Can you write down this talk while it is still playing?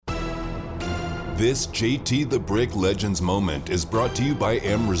This JT the Brick Legends moment is brought to you by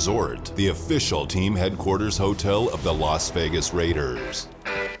M Resort, the official team headquarters hotel of the Las Vegas Raiders.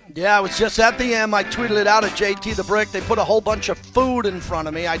 Yeah, I was just at the M. I tweeted it out at JT the Brick. They put a whole bunch of food in front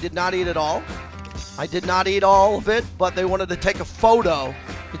of me. I did not eat it all. I did not eat all of it, but they wanted to take a photo.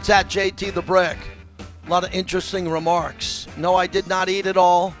 It's at JT the Brick. A lot of interesting remarks. No, I did not eat it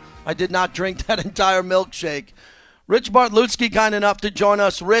all. I did not drink that entire milkshake. Rich Bartlutsky kind enough to join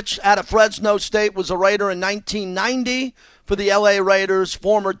us. Rich, out of Fresno State, was a Raider in 1990 for the LA Raiders,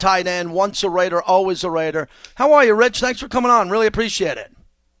 former tight end, once a Raider, always a Raider. How are you, Rich? Thanks for coming on. Really appreciate it.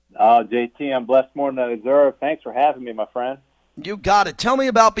 JT, I'm blessed more than I deserve. Thanks for having me, my friend. You got it. Tell me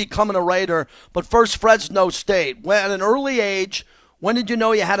about becoming a Raider, but first Fresno State. At an early age, when did you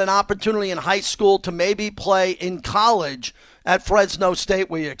know you had an opportunity in high school to maybe play in college at Fresno State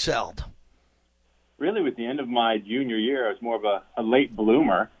where you excelled? Really, with the end of my junior year, I was more of a late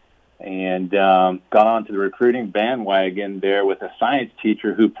bloomer and got onto the recruiting bandwagon there with a science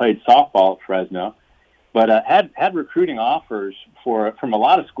teacher who played softball at Fresno, but had recruiting offers from a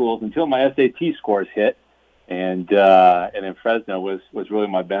lot of schools until my SAT scores hit, and then Fresno was really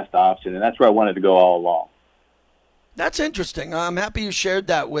my best option, and that's where I wanted to go all along. That's interesting. I'm happy you shared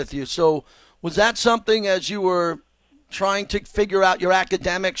that with you. So was that something as you were trying to figure out your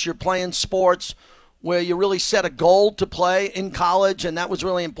academics, you're playing sports, where you really set a goal to play in college, and that was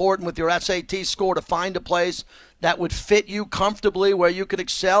really important with your SAT score to find a place that would fit you comfortably where you could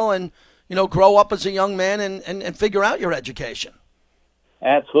excel and, grow up as a young man and figure out your education?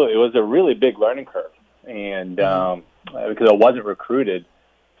 Absolutely. It was a really big learning curve, and because I wasn't recruited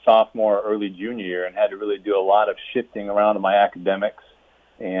sophomore, early junior year, and had to really do a lot of shifting around in my academics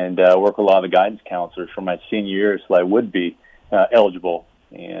and work with a lot of the guidance counselors for my senior year so I would be eligible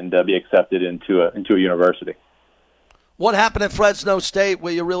and be accepted into a university. What happened at Fresno State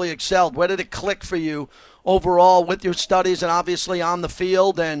where you really excelled? Where did it click for you overall with your studies and obviously on the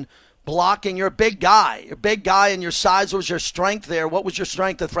field and blocking? You're a big guy. You're a big guy, and your size was your strength there. What was your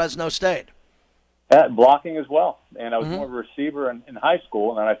strength at Fresno State? Blocking as well. And I was more of a receiver in high school,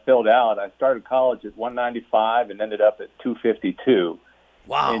 and then I filled out. I started college at 195 and ended up at 252.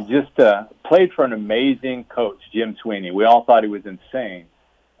 Wow. And just played for an amazing coach, Jim Sweeney. We all thought he was insane.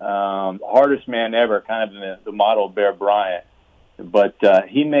 Hardest man ever, kind of in the model of Bear Bryant. But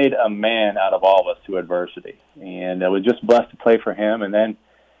he made a man out of all of us through adversity. And I was just blessed to play for him. And then,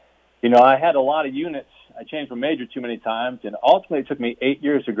 I had a lot of units. I changed my major too many times, and ultimately it took me 8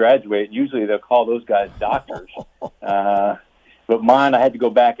 years to graduate. Usually they'll call those guys doctors. But mine, I had to go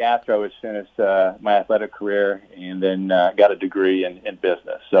back after I was finished my athletic career and then got a degree in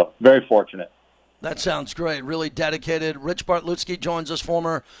business. So very fortunate. That sounds great. Really dedicated. Rich Bartlutsky joins us,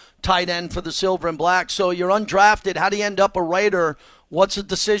 former tight end for the Silver and Black. So you're undrafted. How do you end up a Raider? What's the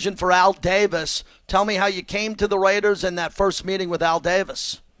decision for Al Davis? Tell me how you came to the Raiders and that first meeting with Al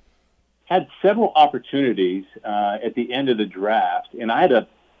Davis. Had several opportunities at the end of the draft, and I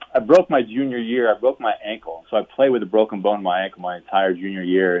broke my junior year. I broke my ankle, so I played with a broken bone in my ankle my entire junior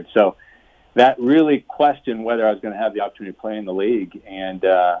year, and so that really questioned whether I was going to have the opportunity to play in the league. And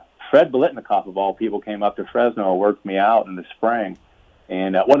Fred Biletnikoff, of all people, came up to Fresno and worked me out in the spring,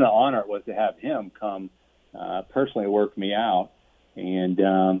 and what an honor it was to have him come personally work me out. And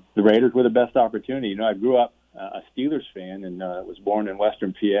the Raiders were the best opportunity. I grew up a Steelers fan and was born in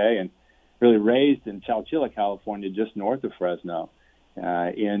Western PA and really raised in Chowchilla, California, just north of Fresno,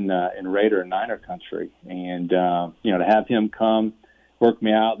 in Raider and Niner country. And, to have him come, work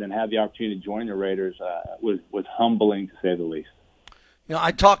me out, then have the opportunity to join the Raiders was humbling, to say the least.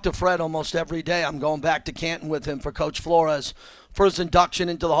 I talk to Fred almost every day. I'm going back to Canton with him for Coach Flores for his induction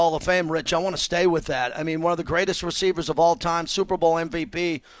into the Hall of Fame. Rich, I want to stay with that. I mean, one of the greatest receivers of all time, Super Bowl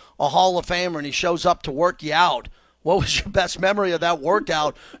MVP, a Hall of Famer, and he shows up to work you out. What was your best memory of that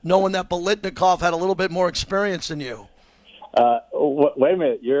workout, knowing that Biletnikoff had a little bit more experience than you? Wait a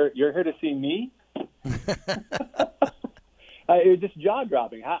minute. You're here to see me? It was just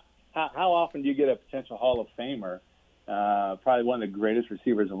jaw-dropping. How often do you get a potential Hall of Famer, probably one of the greatest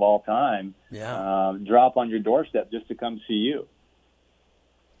receivers of all time, drop on your doorstep just to come see you?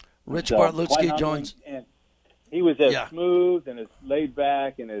 Rich Bartlutsky joins. And he was as smooth and as laid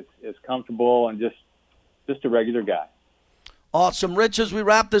back and as comfortable and just a regular guy. Awesome. Rich, as we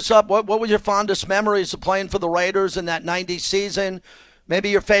wrap this up, what were your fondest memories of playing for the Raiders in that 90 season? Maybe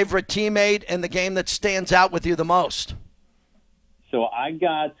your favorite teammate and the game that stands out with you the most? So I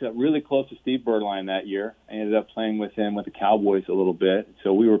got really close to Steve Berline that year. I ended up playing with him with the Cowboys a little bit.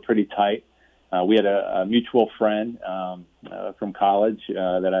 So we were pretty tight. We had a mutual friend from college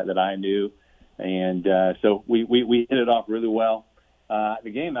that I knew. And so we hit it off really well.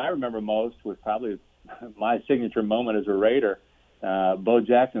 The game I remember most was probably my signature moment as a Raider. Bo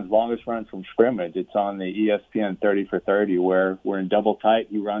Jackson's longest run from scrimmage. It's on the ESPN 30 for 30 where we're in double tight.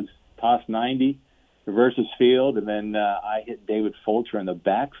 He runs toss 90, reverses field, and then I hit David Fulcher in the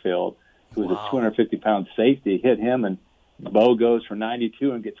backfield, who was a 250-pound safety, hit him, and Bo goes for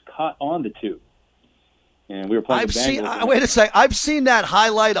 92 and gets caught on the two. And we were playing the Bengals. Wait a second. I've seen that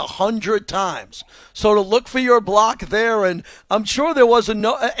highlight 100 times. So to look for your block there, and I'm sure there wasn't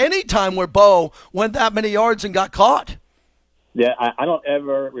any time where Bo went that many yards and got caught. Yeah, I don't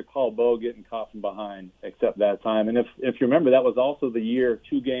ever recall Bo getting caught from behind except that time. And if you remember, that was also the year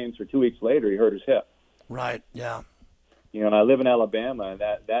 2 games or 2 weeks later he hurt his hip. Right, yeah. You know, and I live in Alabama, and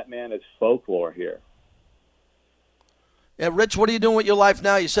that man is folklore here. Yeah, Rich, what are you doing with your life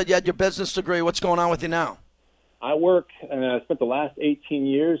now? You said you had your business degree. What's going on with you now? I work, and I spent the last 18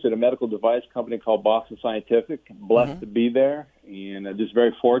 years at a medical device company called Boston Scientific. Blessed to be there, and just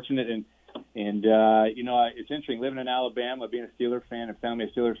very fortunate. And you know, it's interesting living in Alabama, being a Steelers fan and family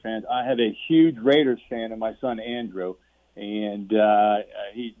of Steelers fans. I have a huge Raiders fan, and my son Andrew, and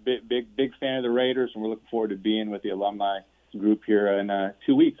he's big fan of the Raiders, and we're looking forward to being with the alumni group here in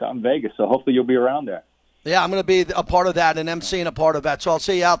 2 weeks out in Vegas. So hopefully you'll be around there. Yeah, I'm going to be a part of that and emceeing a part of that. So I'll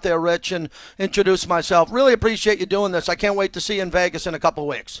see you out there, Rich, and introduce myself. Really appreciate you doing this. I can't wait to see you in Vegas in a couple of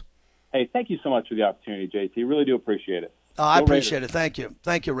weeks. Hey, thank you so much for the opportunity, JT. Really do appreciate it. I appreciate it. Thank you.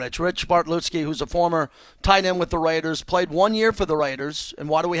 Thank you, Rich. Rich Bartlutsky, who's a former tight end with the Raiders, played 1 year for the Raiders. And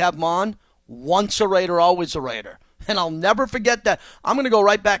why do we have him on? Once a Raider, always a Raider. And I'll never forget that. I'm going to go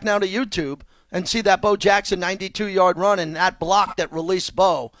right back now to YouTube and see that Bo Jackson 92-yard run and that block that released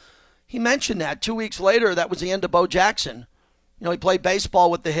Bo. He mentioned that 2 weeks later, that was the end of Bo Jackson. You know, he played baseball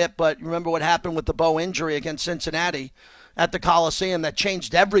with the hip, but remember what happened with the Bo injury against Cincinnati at the Coliseum that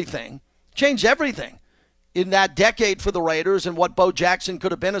changed everything. Changed everything in that decade for the Raiders and what Bo Jackson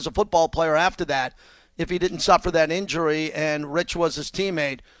could have been as a football player after that if he didn't suffer that injury and Rich was his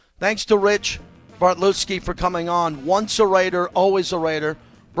teammate. Thanks to Rich Bartlutsky for coming on. Once a Raider, always a Raider.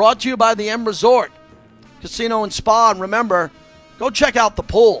 Brought to you by the M Resort Casino and Spa. And remember, go check out the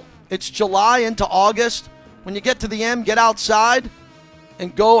pool. It's July into August. When you get to the M, get outside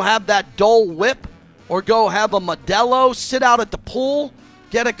and go have that Dole Whip or go have a Modelo, sit out at the pool,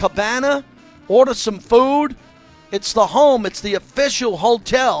 get a cabana, order some food. It's the home. It's the official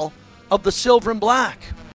hotel of the Silver and Black.